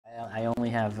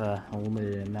have a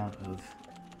limited amount of.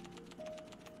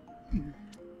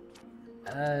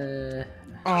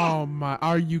 Oh my!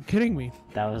 Are you kidding me?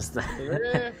 That was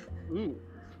the. Ooh.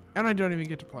 And I don't even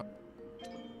get to play.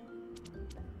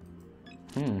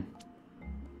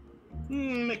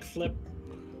 McFlip.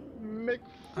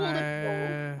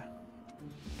 McFlip.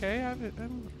 Okay,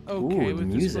 I'm okay Ooh, with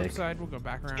music. this flip side. We'll go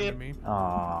back around to me.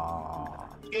 Aww.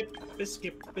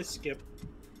 Skip.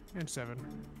 And 7.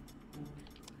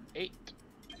 8.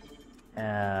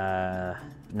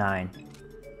 9.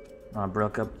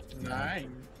 Broke up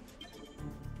 9.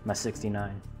 my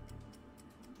 69.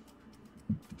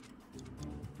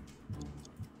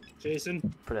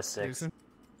 Jason. Put a 6. Jason?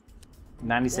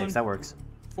 96. 1. That works.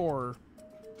 4.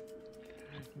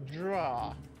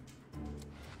 Draw.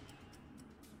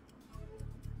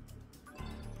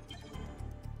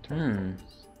 That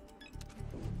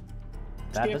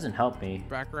Skip. doesn't help me.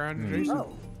 Back around to Jason.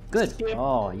 Oh. Good. Skip.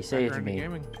 Oh, you Back saved around to me.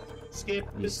 gaming. Skip.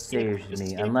 You Skip. saved me.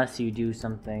 Skip. Unless you do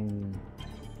something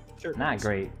Sure. not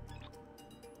great.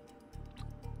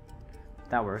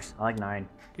 That works. I like 9.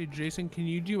 Okay, Jason, can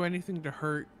you do anything to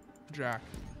hurt Jack?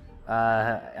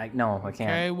 No, I can't.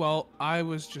 Okay, well, I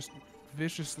was just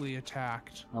viciously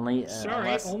attacked. Only. Sorry,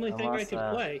 unless, only thing I unless,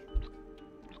 could play.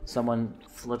 Someone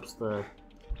flips the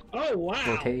Oh wow!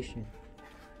 rotation.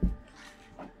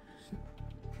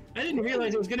 I didn't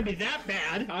realize it was gonna be that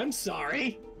bad. I'm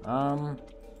sorry.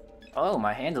 Oh,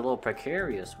 my hand's a little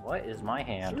precarious. What is my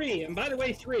hand? 3, and by the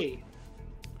way, 3.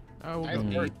 Oh, I we'll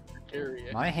go. worked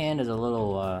precarious. My hand is a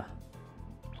little,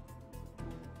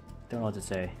 don't know what to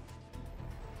say.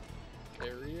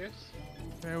 Precarious?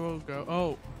 Okay, we'll go.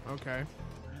 Oh, okay.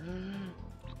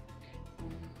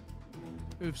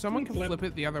 If someone can flip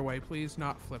it the other way, please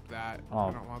not flip that. Oh,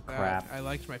 I don't want that. crap. I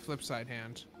liked my flip side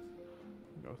hand.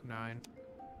 Go with 9.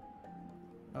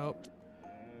 Oh,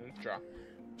 Draw.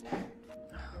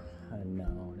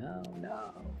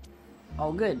 No.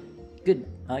 Oh, good. Good.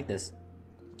 I like this.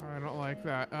 I don't like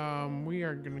that. We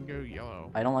are gonna go yellow.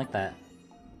 I don't like that.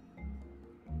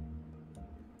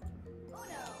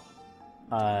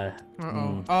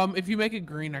 Uh-oh. If you make it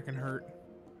green, I can hurt.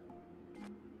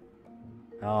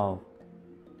 Oh.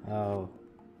 Well,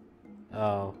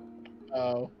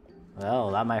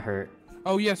 that might hurt.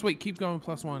 Oh, yes, wait, keep going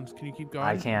 +1s. Can you keep going?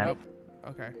 I can't. Oh,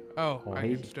 okay. Oh, I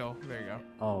Wait. can still. There you go.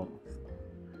 Oh.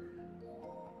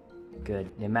 Good.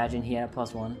 Imagine he had a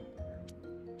 +1.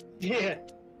 Yeah.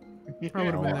 That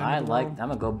would've Oh, been the end I of the like. world. I'm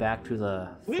gonna go back to the.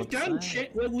 We've flip done side.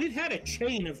 well, we've had a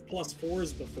chain of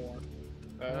 +4s before.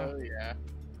 Oh, yeah.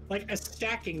 Like a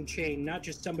stacking chain, not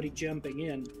just somebody jumping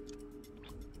in.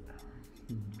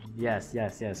 Yes.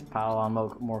 Pile on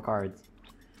more cards.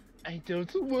 I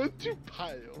don't want to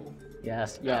pile.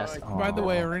 Yes. By the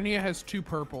way, Aw. Arynnia has 2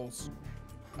 purples.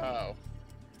 Oh.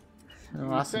 You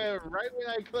Awesome. said it right when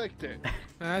I clicked it.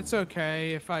 That's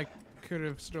okay. If I could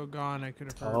have still gone, I could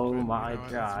have hurt. Oh but, my you know,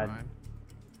 that's God.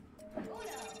 fine.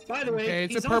 By the way, Okay,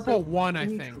 it's he's a purple also 1, I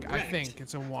incorrect. think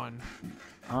it's a 1.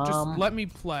 Just let me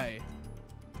play.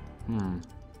 Oh,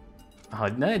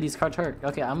 none of these cards hurt.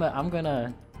 Okay, I'm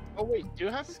gonna. Oh, wait. Do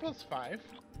you have a +5?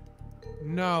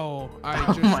 No, I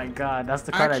Oh just my God, that's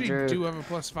the card I actually drew. do have a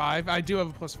 +5. I do have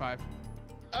a +5.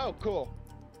 Oh, cool.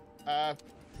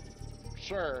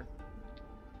 Sure.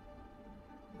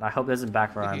 I hope it doesn't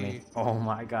backfire on me. Hehe. Oh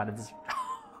my God, it's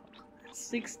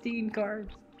 16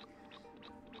 cards.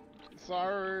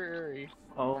 Sorry.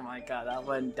 Oh my God, that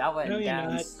went No, you're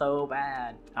down not. so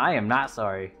bad. I am not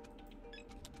sorry.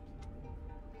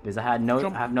 Because I have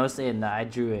no say in that. I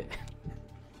drew it.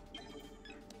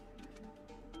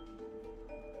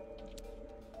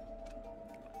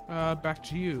 Back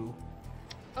to you.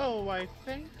 Oh, why,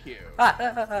 thank you.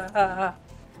 Ah.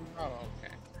 Oh,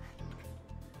 okay.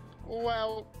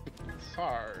 Well,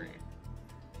 sorry.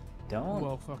 Don't.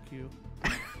 Well, fuck you.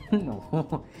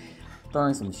 No.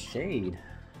 Throwing some shade.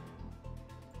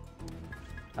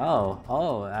 Oh,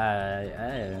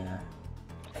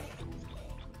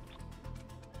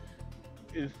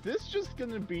 Is this just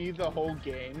gonna be the whole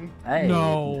game? hey.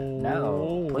 No.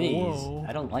 No, please. Whoa.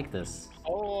 I don't like this.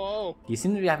 Oh, You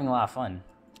seem to be having a lot of fun.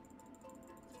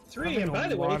 3, Having and by a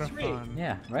the way, lot of 3. fun.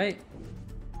 Yeah, right?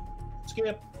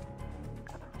 Skip.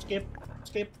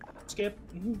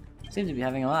 Mhm. Seems to be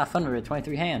having a lot of fun with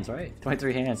 23 hands, right?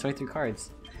 23 hands, 23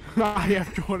 cards. I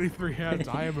have 23 hands.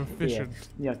 I am efficient.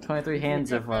 You have 23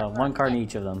 hands of 1 card in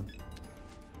each of them.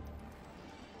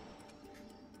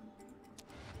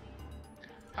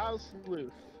 House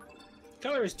Sleuth.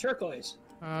 Color is turquoise.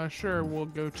 Sure, we'll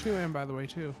go 2 and by the way,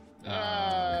 too.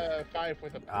 5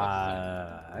 with a plus.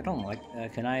 I don't like.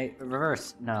 Can I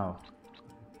reverse? No.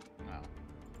 No.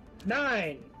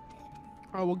 9.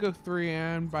 Oh, we'll go 3,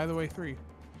 and by the way, 3.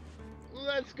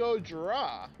 Let's go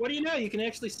draw. What do you know? You can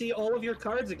actually see all of your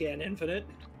cards again, Infinite.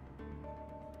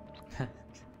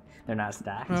 They're not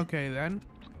stacked. Okay, then.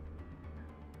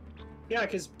 Yeah,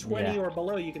 because 20 Yeah. or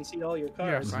below, you can see all your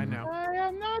cards. Yes, I know. I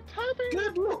am not typing.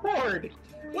 Good lord!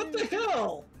 What the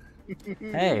hell?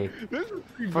 Hey, This is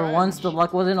for once the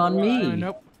luck wasn't on me.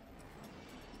 Nope.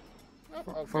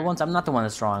 Oh, For okay. once, I'm not the one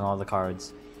that's drawing all the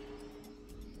cards.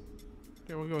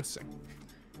 Okay, we'll go with 6.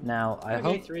 Now, I Okay,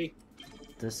 hope 3.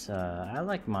 this, I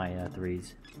like my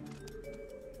 3s.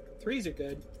 3s are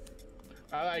good.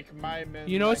 I like my men.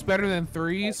 You know what's like- better than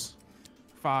 3s?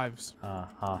 5s.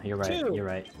 You're right, 2. you're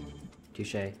right.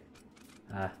 Touche.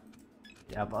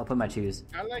 I'll put my 2s.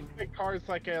 I like the cards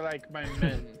like I like my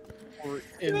men. Or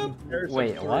in pairs of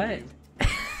Wait, what? three.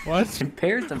 What?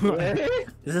 Compared to...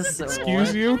 This is so...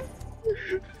 Excuse you?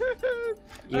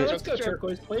 You, Let's go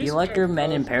turquoise, please. you like your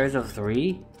men in pairs of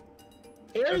 3?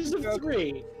 Pairs of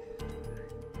 3.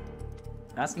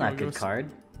 That's not Go, good go. card.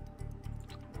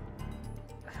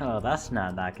 Oh, that's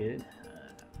not that good.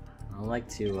 I like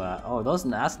to, oh,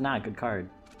 that's not a good card.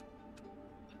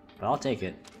 But I'll take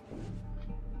it.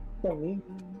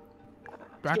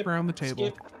 Back Skip, around the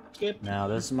table. Skip. Now,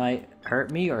 this might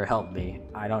hurt me or help me.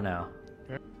 I don't know.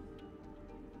 Okay.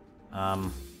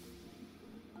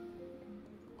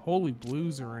 Holy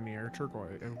blues are in here.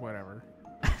 Turquoise, whatever.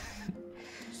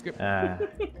 Skip.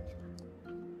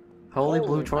 Holy blue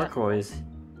Holy turquoise.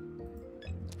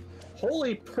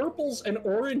 Holy purples and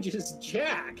oranges,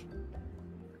 Jack.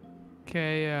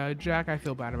 Okay, Jack, I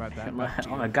feel bad about that. but-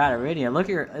 Oh my god, Arynnia, look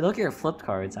at your flipped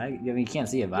cards. I mean, you can't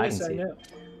see it, but Yes, I I can see it. know.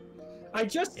 I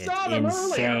just It's saw them earlier.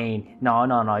 insane. No,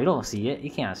 you don't see it.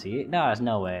 You can't see it. No, there's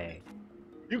no way.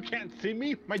 You can't see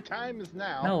me. My time is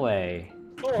now. No way.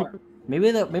 4.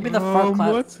 Maybe the far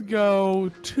cloud. Let's go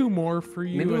 2 more for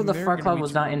you. Maybe and the they're far gonna cloud be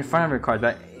was 2 not in more. front of your cards,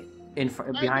 but I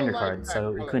behind your don't like cards, that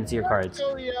so you color. couldn't see your cards.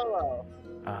 Let's go yellow.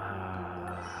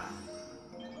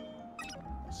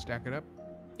 Stack it up.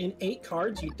 In 8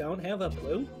 cards, you don't have a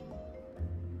blue?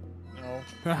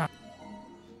 No.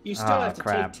 You still Ah, have to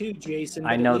crap. take 2, Jason,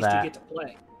 I but know at least that. you get to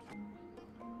play.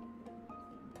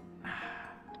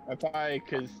 I thought I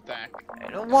could stack.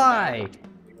 Why?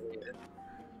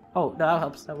 Oh, that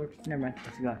helps. That works. Never mind. I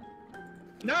forgot.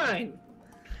 9.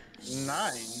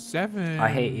 9. 7. I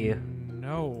hate you.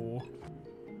 No.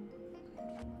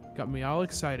 Got me all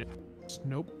excited.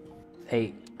 Nope.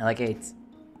 8. I like 8s.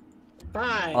 5.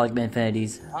 I like the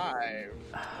infinities. 5.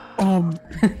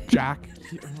 Jack.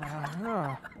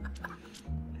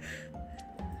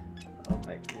 Oh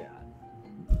my god.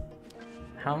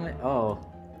 How many? Oh.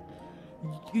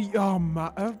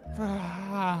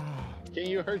 Can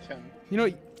you hurt him? You know,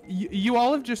 you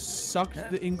all have just sucked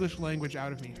the English language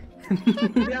out of me.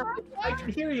 Yeah, I can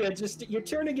hear you. Just you're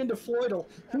turning into Floydle.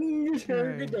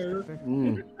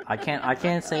 I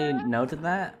can't say no to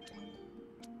that.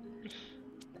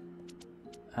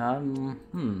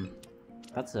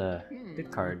 That's a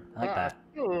good card. I like that.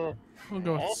 We'll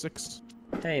go with 6.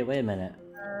 Hey, wait a minute.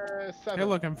 7. Hey,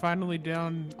 look, I'm finally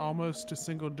down almost to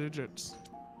single digits.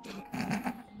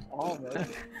 Almost.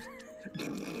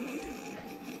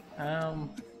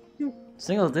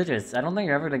 Single digits. I don't think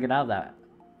you're ever gonna get out of that.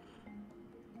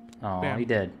 Oh, Bam. you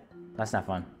did. That's not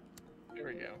fun. Here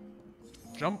we go.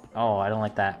 Jump. Oh, I don't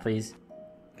like that. Please.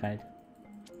 Can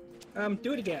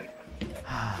Do it again.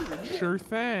 Sure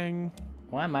thing.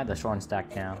 Why am I the short and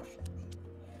stack now?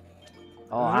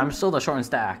 Oh, I'm still the short and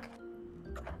stack.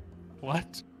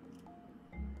 What?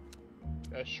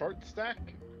 A short stack?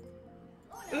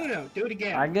 Uno, do it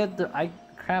again.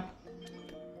 Crap.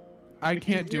 I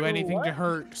can't do do anything to what?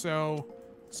 hurt, so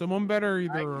someone better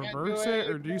either I can't reverse do it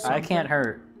or do something. I can't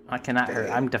hurt. I cannot hurt.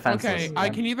 I'm defenseless. Okay, I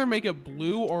can either make it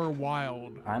blue or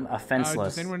wild. I'm offenseless.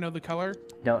 Does anyone know the color?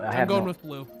 No, I I'm have going no... with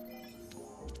blue.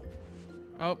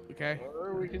 Oh, okay.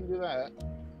 Or we can do that.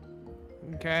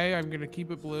 Okay, I'm gonna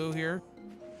keep it blue here.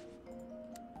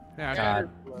 Yeah, God.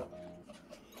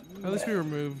 at least we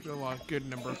removed a good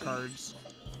number of cards.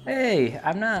 Hey,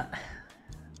 I'm not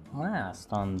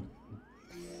last on...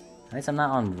 At least I'm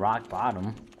not on rock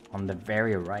bottom. On the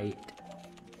very right.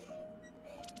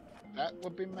 That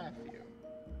would be Matthew.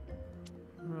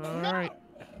 Alright,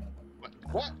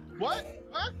 What? What?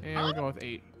 What? and we're going with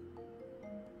 8.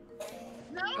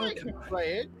 Now I can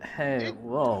play it. Hey,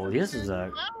 whoa, this is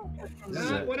a... This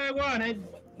is Not a, what I wanted.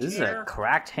 this is a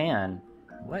cracked hand.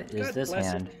 What is God this bless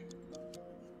hand?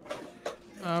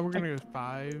 We're gonna go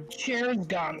 5. Chair's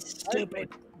gone stupid.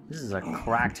 This is a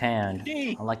cracked hand.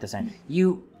 D. I like this hand.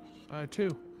 You... 2.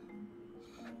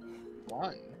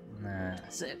 1.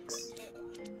 6.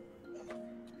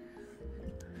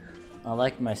 I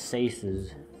like my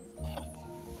saces.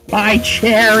 My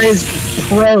chair is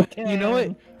broken. You know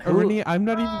what, Arynnia? I'm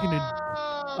not even gonna.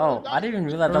 Oh, I didn't even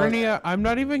realize that was... Arynnia, I'm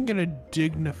not even gonna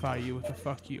dignify you with a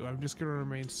fuck you. I'm just gonna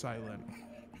remain silent.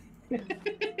 I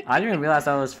didn't even realize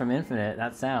that was from Infinite,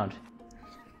 that sound.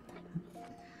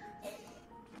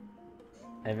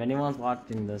 If anyone's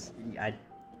watching this,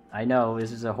 I know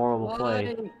this is a horrible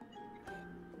play.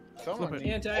 Someone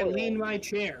Can't I lean my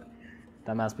chair?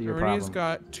 That must be your Arynnia's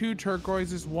problem. got 2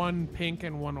 turquoises, 1 pink,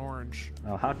 and 1 orange.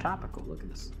 Oh, how topical! Look at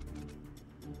this.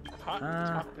 hot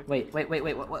topic. Wait, what?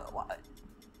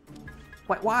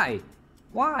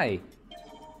 Why?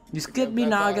 You skipped me,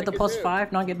 That's now all I get I the can plus do.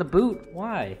 5, now I get the boot.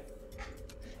 Why?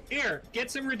 Here, get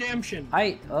some redemption.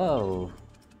 Oh,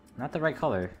 not the right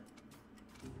color.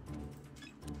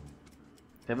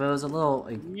 If it was a little,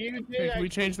 like, You Okay, did. can we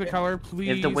change the color, please?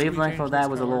 if the Can we wavelength change of that this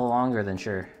was a color? little longer, then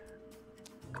sure.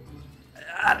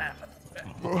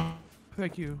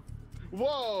 Thank you.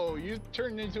 Whoa! You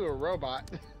turned into a robot.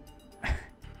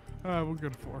 We're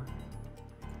good for.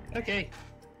 Okay.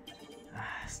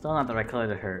 Still not the right color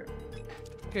to hurt.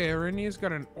 Okay, Arynnia's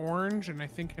got an orange and I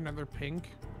think another pink.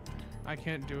 I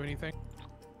can't do anything.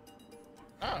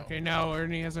 Oh. Okay, now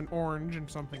Arynnia has an orange and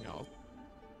something else.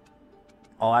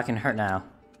 Oh, I can hurt now.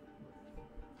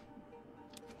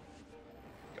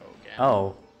 Go again.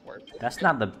 Oh, Worth it. that's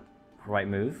not the right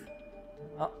move.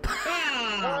 Oh.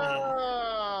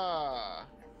 Ah!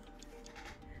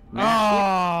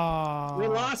 Ah! Oh! We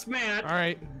lost Matt. All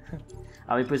right,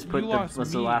 I just put You the, lost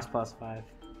what's the me. last plus 5.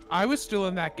 I was still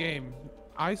in that game.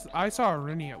 I saw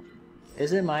Arynnia.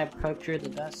 Isn't my picture the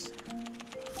best?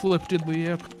 Flippedly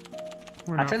up.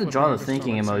 We're I not tried to draw the flipping,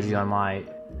 thinking we're emoji still on my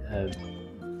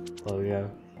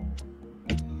logo.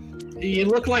 You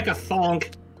look like a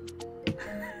thonk.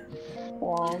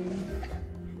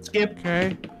 Skip.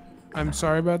 Okay. I'm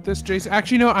sorry about this, Jason.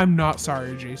 Actually, no, I'm not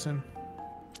sorry, Jason.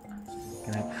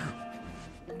 Can I?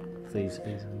 Please.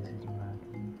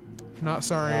 Not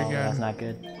sorry Oh, again. that's not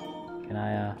good. Can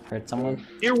I hurt someone?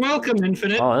 You're welcome,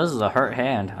 Infinite. Oh, this is a hurt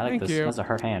hand. I like Thank this. you. That's a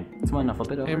hurt hand. Someone to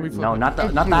flip it over. And we flip No, it. not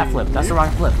that flip. That's the wrong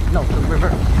flip. No, the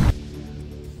reverse.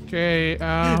 Okay,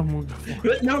 we'll go for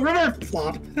it. No, river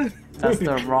flop. That's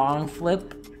the wrong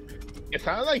flip. It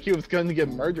sounded like he was going to get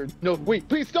murdered. No, wait,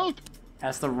 please don't.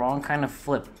 That's the wrong kind of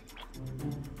flip.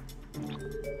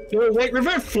 No, wait,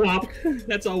 river flop.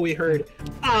 That's all we heard.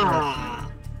 Ah!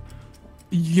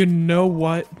 You know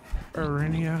what,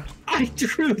 Arynnia? I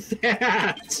drew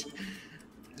that.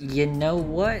 You know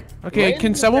what? Okay, When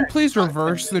can did someone that please happen?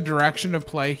 reverse the direction of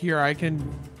play here? I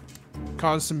can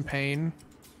cause some pain.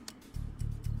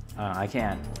 I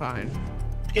can't. Fine.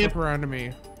 Skip, Flip around to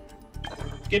me.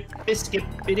 skip, skip,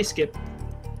 bitty skip.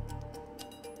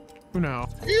 Who knows?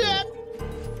 Yeah.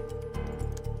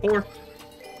 4.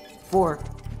 4.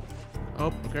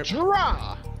 Oh, okay.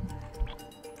 Draw.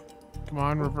 Come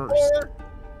on, reverse. 4.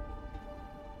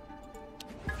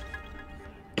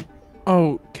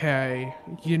 Okay.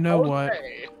 You know what?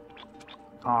 Okay.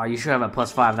 Oh, you should have a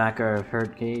plus 5. That could have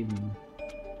hurt Gabe.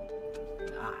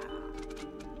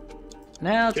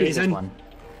 Now let's use this Jason. one.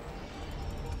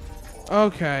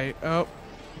 Okay. Oh.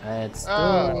 It's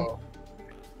Oh.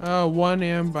 Oh, 1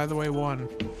 and by the way, 1.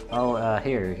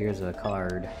 here's a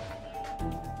card.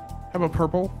 How about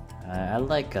purple? I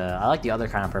like the other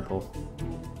kind of purple.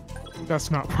 That's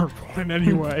not purple in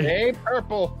any way. Hey,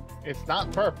 purple. It's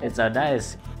not purple. It's a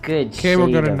nice, good Okay, shade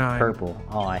we'll go to of 9. purple.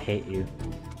 Oh, I hate you.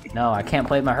 No, I can't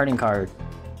play my hurting card.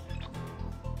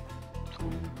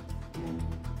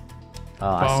 Oh,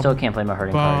 I still can't play my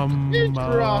hurting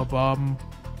card.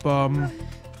 Bum.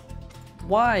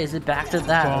 Why is it back to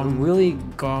that Bum. really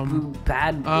Bum.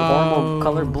 bad, horrible Oh.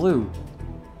 color blue?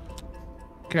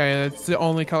 Okay, that's the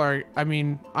only color. I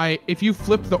mean, if you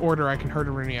flip the order, I can hurt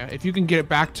Arynnia. If you can get it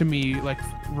back to me, like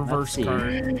reverse see.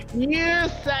 card. You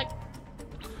suck.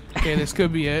 Okay, this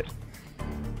could be it.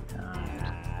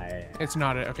 I- It's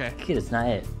not it. Okay. Kid, it's not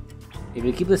it. If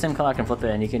you keep the same color, I can flip it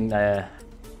and you can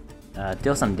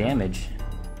deal some damage.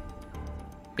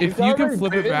 If He's you can already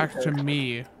flip it been back to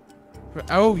me.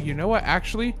 Oh, you know what?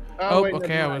 Actually. Oh, wait, okay.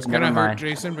 never I mind. was Never gonna hurt mind.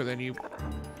 Jason, but then you.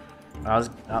 I was.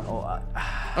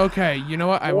 Okay, you know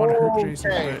what? I want to hurt Jason.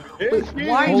 Okay. But... Excuse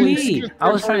Why me, me? Mr. I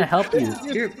was trying to help you.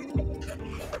 President. You're...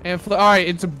 And all right,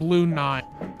 it's a blue 9.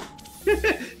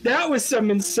 That was some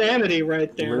insanity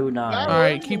right there. Blue That 9. All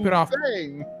right, was keep it off.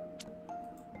 insane.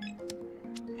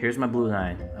 Here's my blue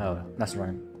 9. Oh, that's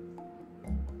right.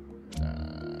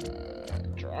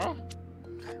 Draw.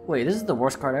 Wait, this is the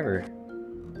worst card ever.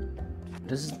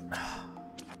 This is.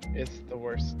 It's the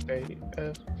worst day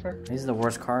ever. These are the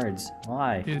worst cards.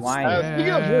 Why? It's Why?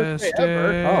 Speaking of worst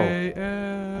day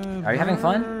ever. Are you having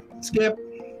fun? Skip.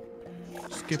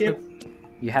 Skip it.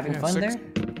 You having Yeah, fun 6.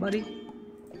 there, buddy?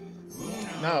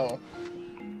 No.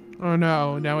 Oh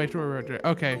no, now we have to rotate.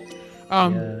 Okay.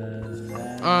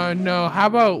 Yeah. No, how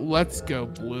about let's go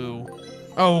blue?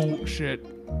 Oh shit.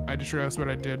 I just realized what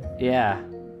I did. Yeah.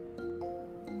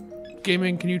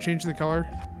 Gaming, can you change the color?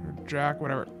 Or Jack,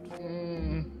 whatever.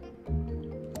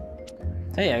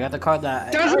 Hey, I got the card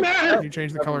that. Doesn't Can matter. you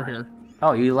change the color here?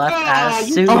 Oh, you left Oh, as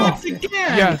you soon. lost again.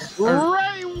 Yes.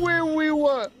 Right where we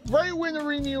were. Right when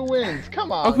Arynnia wins.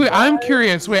 Come on. Okay, I'm guys.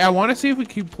 curious. Wait, I want to see if we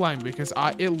keep playing because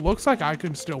it looks like I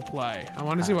can still play. I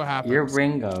want to see what happens. You're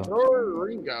Ringo. You're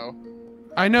Ringo.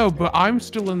 I know, but I'm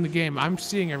still in the game. I'm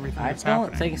seeing everything I that's don't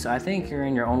happening. think so. I think you're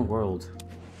in your own world.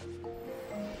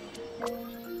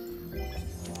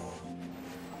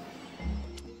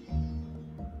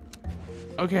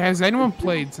 Okay, has anyone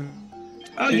played since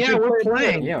Oh Did yeah, you we're play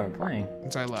playing. Yeah, we're playing.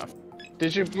 I left?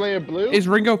 Did you play a blue? Is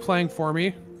Ringo playing for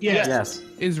me? Yes. Yes.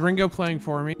 Is Ringo playing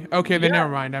for me? Okay, then Yeah.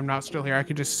 never mind. I'm not still here. I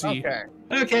can just see. Okay.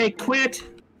 Okay, quit.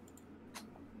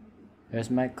 This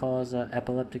might cause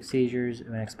epileptic seizures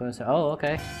when exposed to. Oh,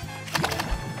 okay.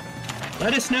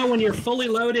 Let us know when you're fully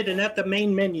loaded and at the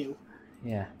main menu.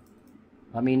 Yeah.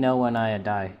 Let me know when I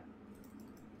die.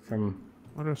 From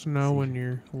Let us know when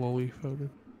you're lowly voted.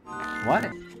 what?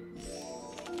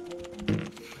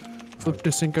 Flip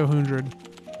to 500.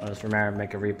 I'll just remember to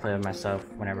make a replay of myself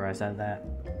whenever I said that.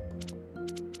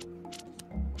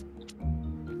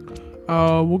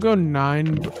 We'll go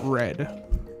 9 red.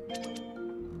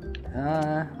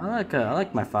 I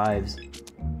like my 5s.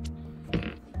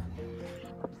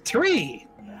 3.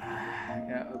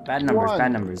 Bad numbers, One.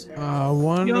 bad numbers.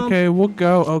 1. Yum. Okay, we'll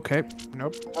go. Okay.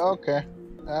 Nope. Okay.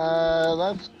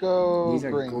 Let's go These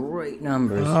are green. great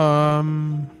numbers.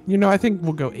 You know, I think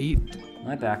we'll go 8.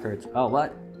 My back hurts. Oh,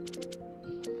 what?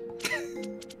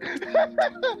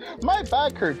 My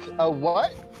back hurts.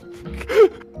 What?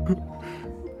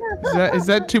 Is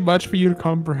that too much for you to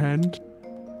comprehend?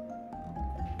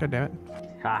 God damn it.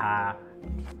 Haha.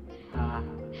 Ha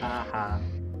ha ha.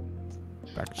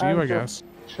 Back to you, I guess.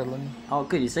 Chilling. Oh,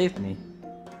 good, you saved me.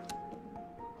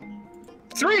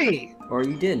 3. Or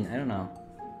you didn't, I don't know.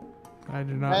 I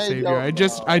did not I save you. don't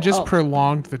I just know.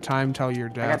 prolonged the time till your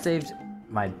I got death. saved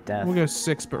my death. We'll go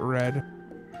 6, but red.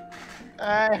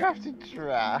 I have to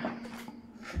try.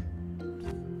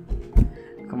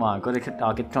 Come on, go to.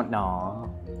 I'll get.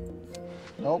 No.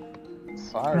 Nope. The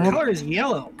Sorry. color is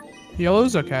yellow.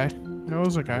 Yellow's okay.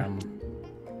 Yellow's okay.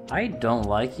 I don't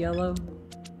like yellow.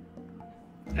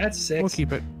 That's 6. We'll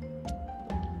keep it.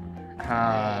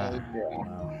 Yeah.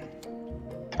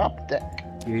 Top deck.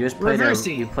 You just played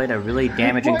Reversey. you played a really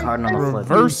damaging card on the flip.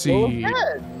 Go Reversey.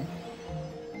 ahead.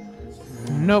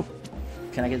 Nope.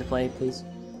 Can I get to play, please?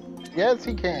 Yes,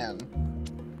 he can.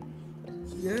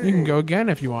 You can go again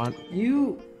if you want.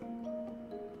 You.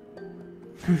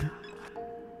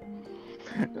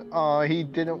 Oh, he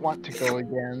didn't want to go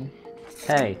again.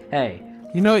 Hey, hey.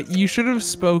 You know, you should have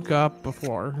spoke up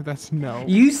before. That's no.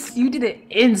 You did it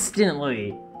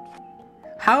instantly.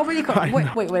 How many I cards?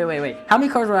 know. Wait. How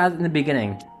many cards were out in the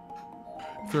beginning?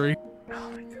 3. Oh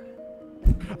my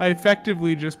god. I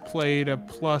effectively just played a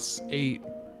 +8.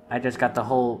 I just got the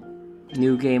whole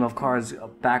new game of cards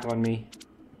back on me.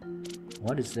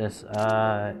 What is this?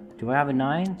 Do I have a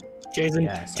 9? Jason.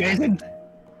 Yes. Jason. Flip.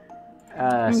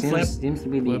 Seems to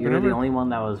be Flip it you're the over. only one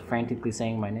that was frantically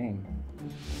saying my name.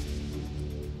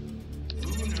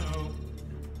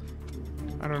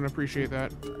 I don't appreciate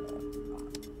that.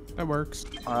 That works.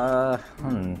 I'll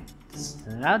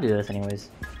do this anyways.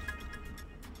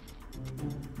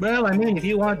 Well, I mean, if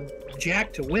you want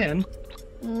Jack to win.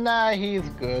 Nah, he's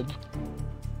good.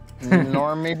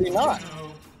 Nor maybe not.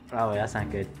 Oh, wait, that's not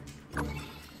good.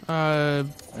 Uh,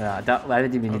 I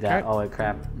didn't even need that. Okay. Oh, wait,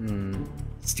 crap.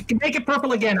 Make it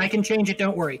purple again. I can change it.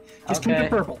 Don't worry. Just keep Okay. it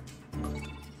purple.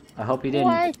 I hope you didn't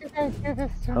Why did I do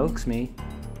this to hoax me.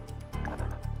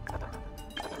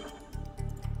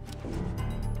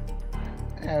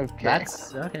 Okay.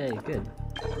 That's okay. Good.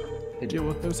 deal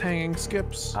with those hanging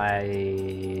skips. Oh,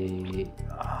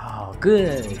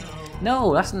 good.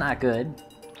 No, that's not good.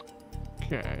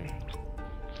 Okay.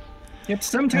 Yep.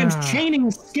 Sometimes Ah. chaining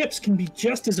skips can be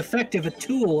just as effective a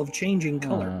tool of changing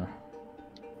color.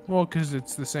 Well, because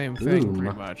it's the same thing, Boom.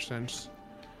 pretty much, since...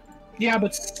 Yeah,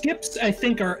 but skips I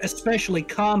think are especially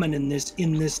common in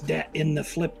the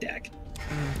flip deck.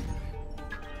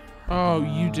 Oh,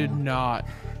 you did not.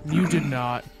 You did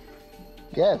not.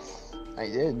 Yes, I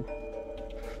did.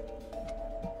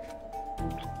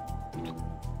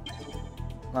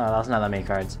 Oh, that's not that many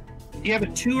cards. Do you have a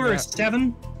 2 or Yeah. a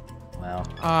 7? Well,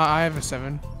 I have a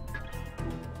 7.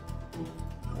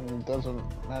 it doesn't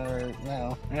matter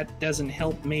now. That doesn't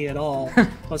help me at all.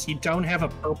 Plus, you don't have a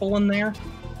purple in there?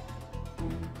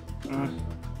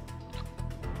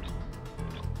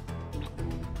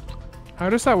 How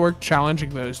does that work challenging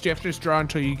those? Do you have to just draw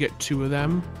until you get 2 of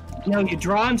them? No, you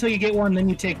draw until you get one, then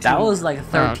you take 2. That was like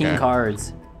 13 okay.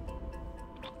 cards.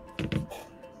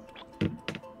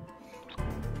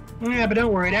 Yeah, but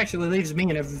don't worry, it actually leaves me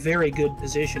in a very good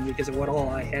position because of what all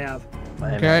I have.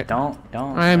 Wait a Okay. minute, don't.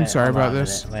 I'm wait, sorry hold about on a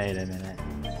this. minute. Wait a minute.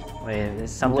 Wait, there's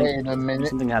something. Wait a minute.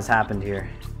 Something has happened here.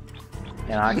 You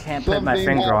know, I can't put my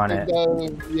Something finger on it.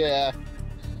 happened, yeah.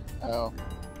 Oh.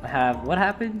 What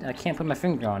happened? I can't put my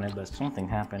finger on it, but something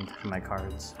happened to my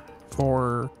cards.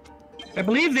 For I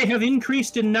believe they have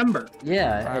increased in number.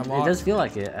 Yeah, it does feel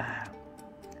like it.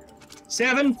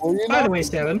 7. Well, you By know- the way,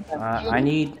 7. I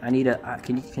need a.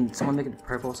 Can someone make it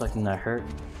purple so I can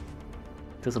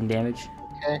do some damage?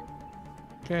 Okay.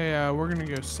 okay, we're gonna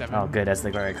go 7. Oh, good. That's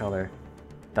the right color.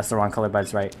 That's the wrong color, but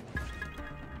it's right.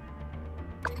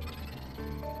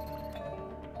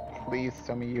 Please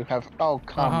tell me you have. Oh,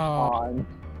 come on.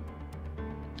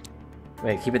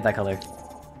 Wait, keep it that color.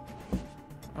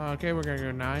 Okay, we're gonna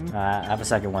go 9. I have a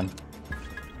second one.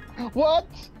 What?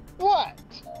 What?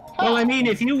 Well, I mean,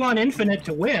 if you want infinite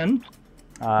to win,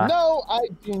 No, I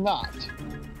do not.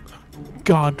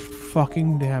 God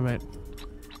fucking damn it.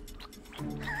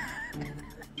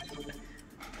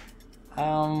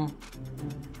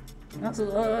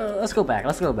 Let's go back.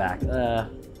 Let's go back.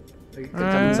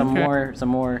 Some Okay.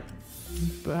 more.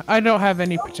 But I don't have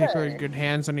any particularly good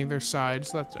hands on either side,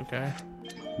 so that's okay.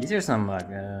 These are some like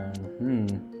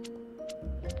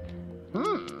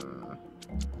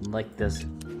like this.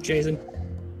 Jason.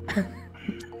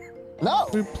 No.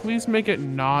 Please make it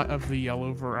not of the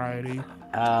yellow variety.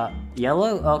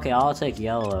 Yellow? Okay, I'll take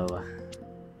yellow.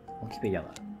 We'll keep it yellow.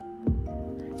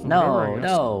 Whatever, No, I guess.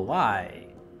 no, why?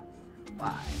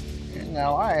 Why?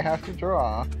 Now I have to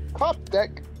draw. Top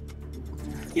deck.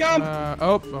 Yum!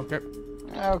 Oh, okay.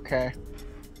 Okay.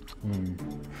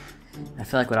 I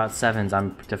feel like without sevens,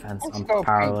 I'm Let's go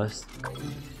powerless.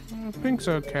 Pink's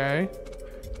okay.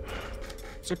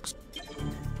 6.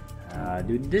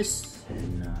 Do this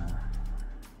and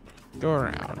Go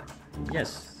around.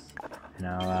 yes. And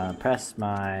I'll press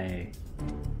my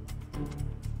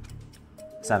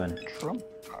 7. Trump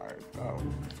card. Oh.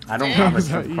 I don't have a Was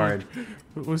that trump you? card.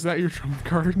 Was that your trump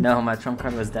card? No, my trump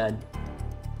card was dead.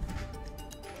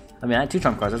 I mean, I had 2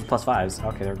 trump cards. Those are +5s.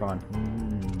 Okay, they're gone.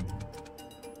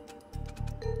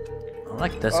 I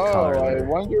like this color. Oh, I There.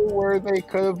 wonder where they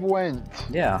could have went.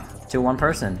 Yeah, to one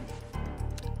person.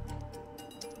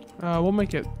 We'll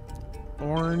make it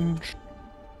orange.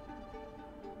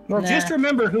 Well, Nah. just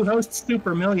remember who hosts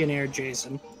Super Millionaire,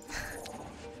 Jason.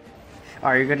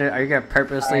 Are you gonna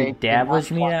purposely I dabble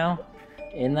did me not now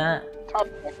in that? Top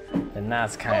deck. And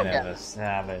that's kind Oh, of yeah. a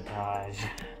sabotage.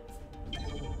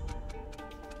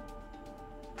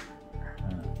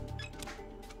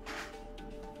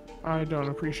 I don't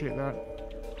appreciate that.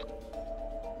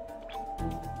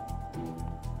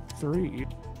 3.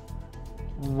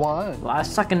 1. Well, I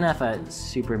suck enough at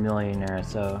Super Millionaire,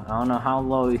 so I don't know how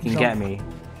low you can get me.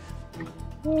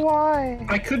 Why?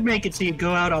 I could make it so you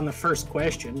go out on the first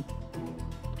question.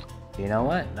 You know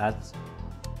what? That's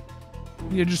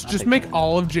Yeah, just think make so.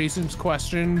 all of Jason's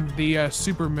question the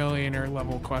super millionaire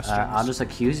level questions. I'll just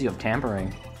accuse you of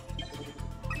tampering.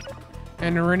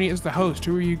 And Arynnia is the host.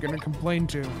 Who are you gonna complain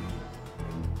to?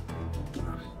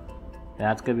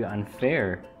 That's gonna be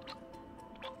unfair.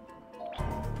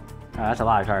 That's a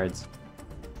lot of cards.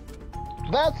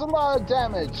 That's a lot of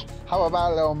damage. How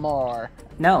about a little more?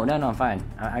 No, I'm fine.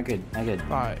 I good.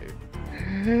 5.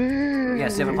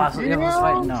 Yes, you have a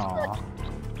 +5. No.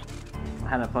 I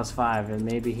had a +5, and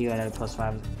maybe he had a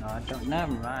 +5. No, I don't.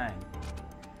 Never mind.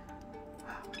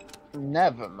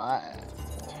 Never mind.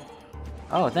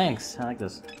 Oh, thanks. I like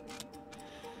this.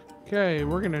 Okay,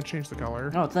 we're gonna change the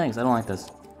color. Oh, thanks. I don't like this.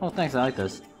 Oh, thanks. I like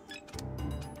this.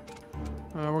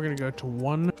 We're gonna go to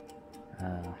 1.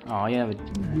 Oh, you have a.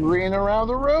 Green around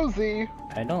the rosy.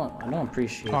 I don't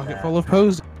appreciate Pocket that. full of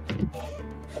poses.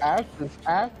 After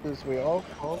this, we all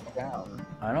fall down.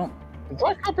 I don't. Is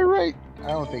that copyright? I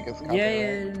don't think it's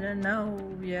copyright.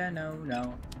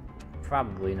 No.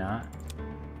 Probably not.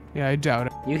 Yeah, I doubt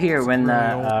it. You hear It's when really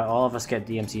old. all of us get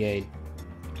DMCA'd.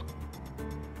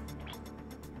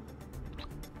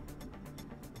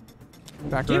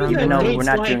 Back Given around. that Even though dates we're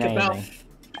not like doing about, anything.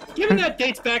 given that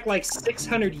dates back like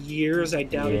 600 years, I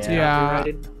doubt it's Yeah.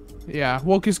 copyrighted. Yeah,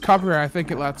 well, because copyright, I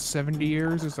think it lasts 70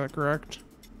 years. Is that correct?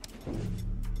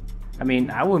 I mean,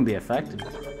 I wouldn't be affected.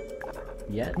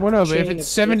 Yet. Well, no, but if Shading it's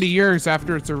of 70 fish. years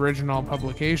after its original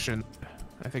publication,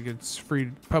 I think it's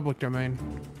free public domain.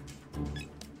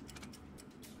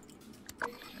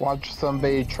 Watch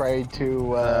somebody try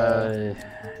to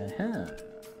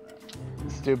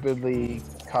stupidly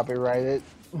copyright it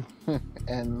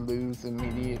and lose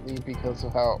immediately because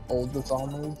of how old the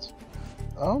song is.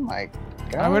 Oh my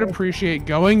god. I would appreciate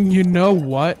going, you know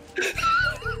what?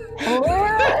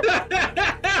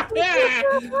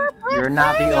 You're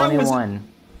not the only one.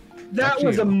 That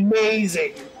was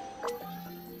amazing.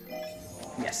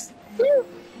 Yes.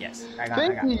 Yes. I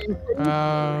Thank got it. you.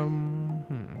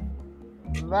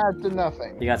 That's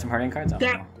nothing. You got some hurting cards? Oh.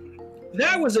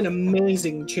 That was an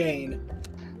amazing chain.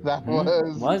 That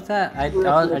was. Was that? I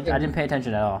didn't pay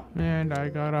attention at all. And I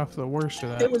got off the worst of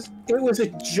that. It was a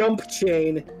jump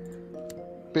chain.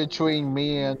 Between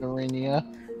me and Arynnia.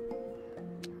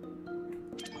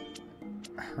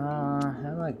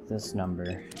 I like this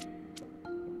number.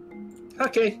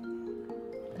 Okay.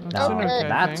 No, okay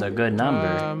that's a good number.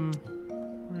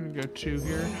 We're gonna go 2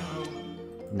 here.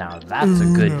 Now that's a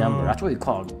good number. That's what you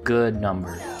call a good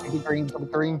number. Green.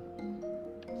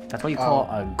 That's what you call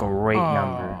a great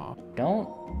number. Don't.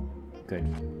 Good.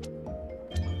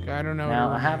 Okay, I don't know. Now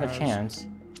what I have a has. chance.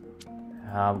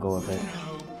 I'll go with it.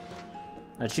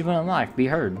 Achievement unlocked. Be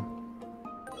heard.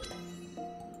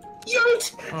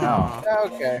 Yoit! Oh.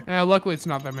 Okay. Yeah, luckily it's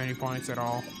not that many points at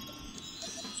all.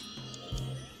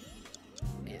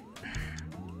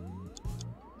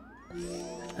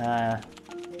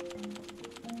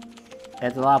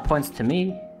 It's a lot of points to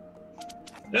me.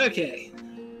 Okay.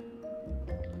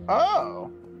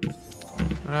 Oh.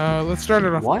 Let's start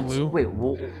it off What? blue. Wait,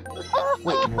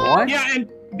 what? Yeah, and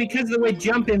because of the way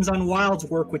jump-ins on wilds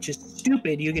work, which is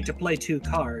stupid, you get to play 2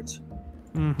 cards.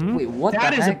 Mm-hmm. Wait, what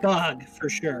That the is a heck? bug, for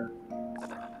sure.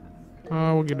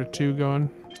 We'll get a 2 going.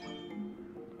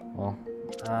 Well,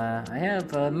 I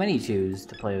have many 2s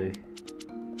to play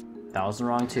with. That was the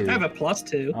wrong 2. I have a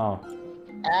 +2. Oh,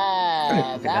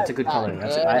 Ah, okay, that's a good color.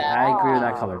 I agree with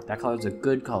that color. That color is a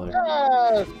good color.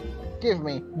 Give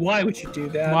me. Why would you do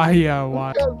that? Why?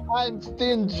 Why? Because I'm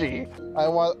stingy. I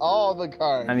want all the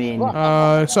cards. I mean,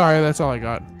 Sorry, that's all I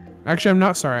got. Actually, I'm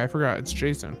not sorry. I forgot. It's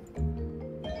Jason.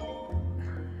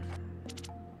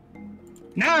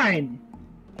 9!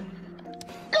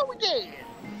 Go again.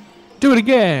 Do it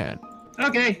again.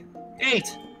 Okay.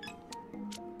 8.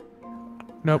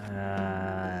 Nope.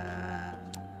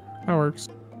 That works.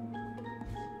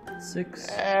 6,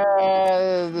 This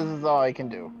is all I can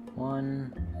do.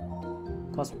 1,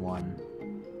 +1.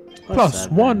 Plus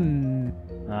 7.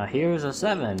 1. Here's a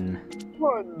 7.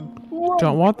 One.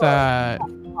 Don't want that.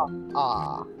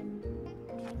 Ah.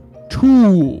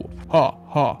 2. Ha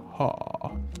ha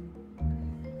ha.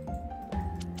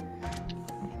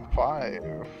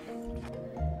 5.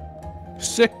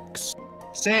 6.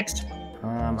 6.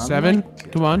 I'm 7.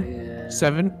 like, Come on. yeah.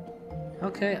 7.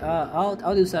 Okay,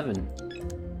 I'll do 7.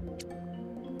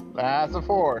 That's a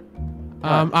 4.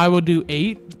 I will do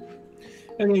 8.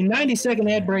 Okay, 90-second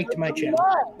ad break to my channel.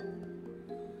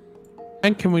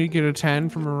 And can we get a 10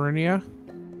 from Arynnia?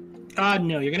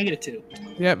 No, you're gonna get a 2.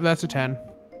 Yep, that's a 10.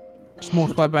 Just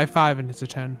multiply by 5 and it's a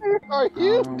 10. Are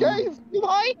you guys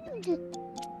blind?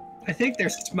 I think they're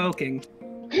smoking.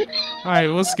 Alright,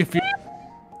 we'll skip you.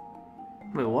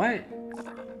 Wait, what?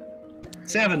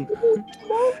 7.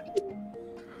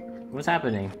 What's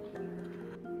happening?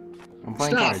 I'm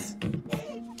playing Stuff. cards.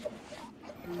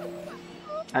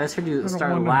 I just heard you don't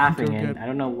start want to laughing, do and good. I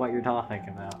don't know what you're talking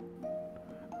about.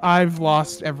 I've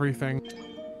lost everything.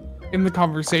 In the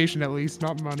conversation, at least,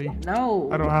 not money. No.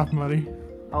 I don't have money.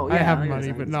 Oh yeah. I have think money,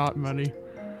 it's- but not money.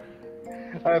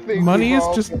 I think Money we've is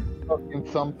all just- been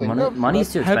fucking something.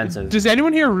 Money's too expensive. Does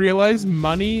anyone here realize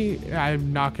money?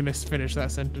 I'm not gonna finish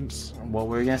that sentence. What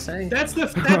were you gonna say?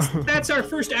 That's our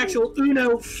first actual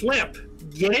Uno flip.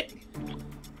 Get it?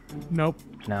 Nope.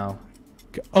 No.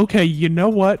 Okay, you know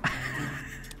what?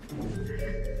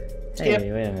 Hey, Skip. wait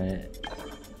a minute.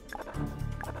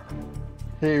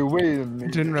 Hey, wait a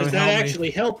minute. Didn't really Does that help me.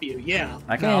 actually help you? Yeah.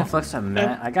 I can No. inflict some.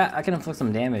 I can inflict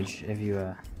some damage if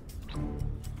you.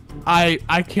 I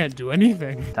can't do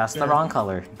anything. That's the wrong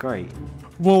color. Great.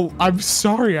 Well, I'm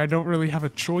sorry. I don't really have a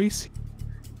choice.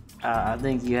 I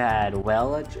think you had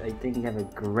Welch. I think you have a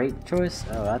great choice.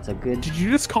 Oh, that's a good. Did you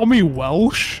just call me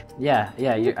Welsh? Yeah.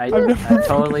 I never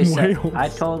totally from said. Wales. I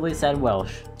totally said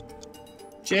Welsh.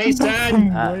 Jason!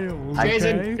 From Uh, Wales. I-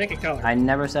 Jason, okay? pick a color. I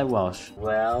never said Welsh.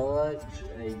 Welch.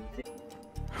 I think.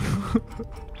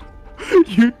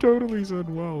 You totally said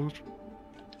Welsh.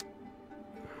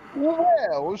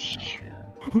 Well, sh-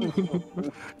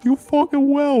 You fucking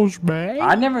Welsh, man.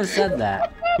 I never said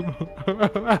that.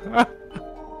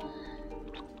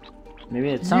 Maybe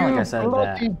it sounded like I said that.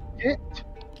 bloody git.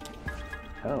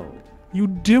 Oh. You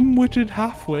dim-witted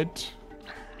half-wit.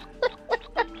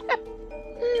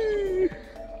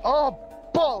 Oh,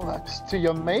 bollocks to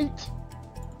your mate.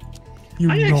 You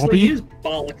I actually knobby. use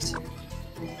bollocks.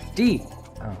 D.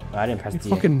 Oh, I didn't press You D.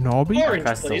 fucking knobby. I Orange,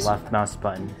 pressed the please. left mouse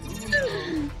button.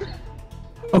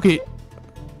 Okay,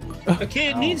 Okay,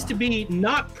 it needs to be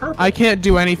not purple. I can't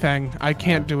do anything. I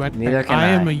can't do anything. Neither can I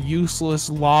am I. a useless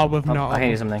lob of Oh, knowledge. I can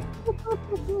do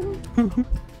something.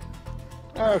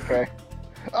 Okay.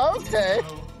 Okay.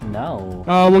 No.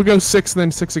 We'll go 6,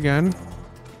 then 6 again.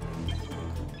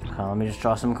 Okay, let me just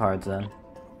draw some cards then.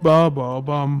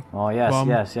 Bum. Oh yes, Bum.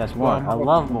 yes, more. Bum. I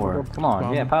love more. Come on,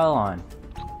 Bum. yeah, pile on.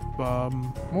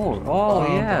 Bum. More. Oh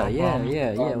Bum, yeah, bum, yeah, bum.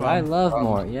 yeah, yeah. Bum, I love bum.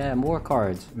 more. Yeah, more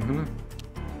cards.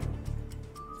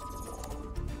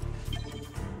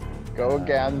 Go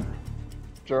again.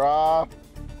 Draw.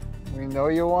 We know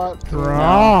you want to.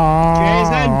 Draw.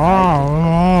 Jason.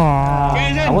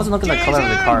 I wasn't looking at the color of the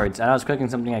Jason! cards, and I was clicking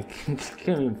something I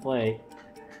couldn't even play.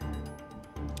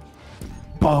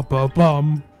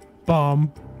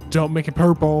 Bum. Don't make it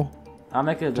purple. I'll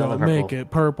make it another Don't purple. make it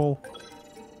purple.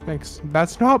 Thanks.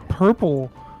 That's not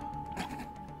purple.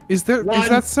 Is One.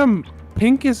 that some...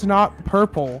 Pink is not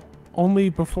purple. Only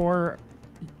before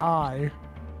I.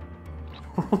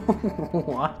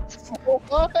 What?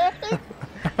 What?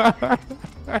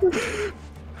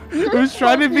 It was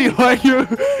trying to be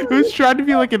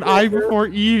like an I before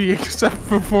E except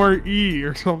before E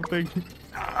or something.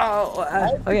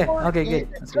 Oh, okay, good.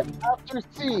 That's good. After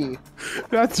C.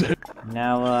 That's it.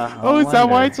 Now, Oh, is that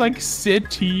why wonder- it's like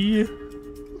city?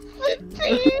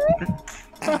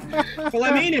 Well,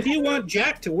 I mean, if you want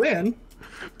Jack to win,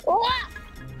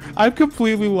 I've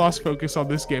completely lost focus on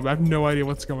this game. I have no idea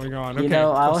what's going on. You Okay.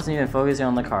 know, I wasn't even focusing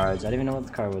on the cards. I didn't even know what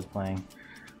the card was playing.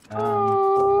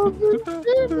 I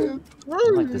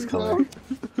like this color.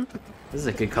 This is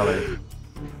a good color.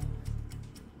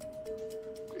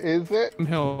 Is it?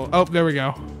 Hill. Oh, there we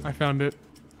go. I found it.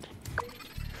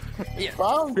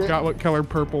 Found it. Forgot what color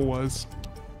purple was.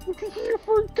 You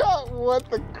forgot what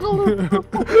the color.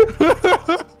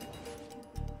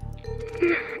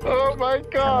 Oh my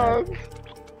god.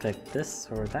 Pick this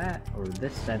or that or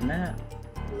this and that.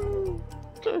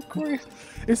 Turquoise.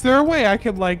 Is there a way I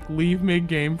could like leave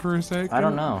mid-game for a second? I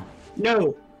don't know.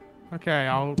 no. Okay,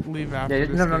 I'll leave after Yeah,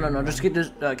 this no. game. Just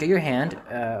get your hand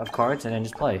of cards and then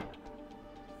just play.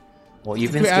 Well,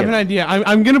 you've been Wait, I have an skipped. idea.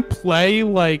 I'm gonna play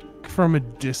like from a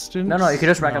distance. No, you can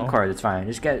just rack No. up cards. It's fine.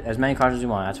 Just get as many cards as you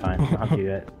want. That's fine. I'll help you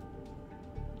do it.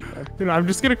 You know, I'm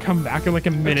just gonna come back in like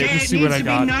a minute Okay, to it see needs what I to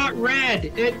got. be not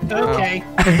red. Okay.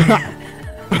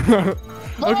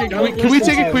 Okay, can we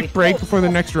take a quick break before the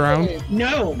next round?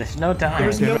 No. There's no time.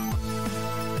 There's no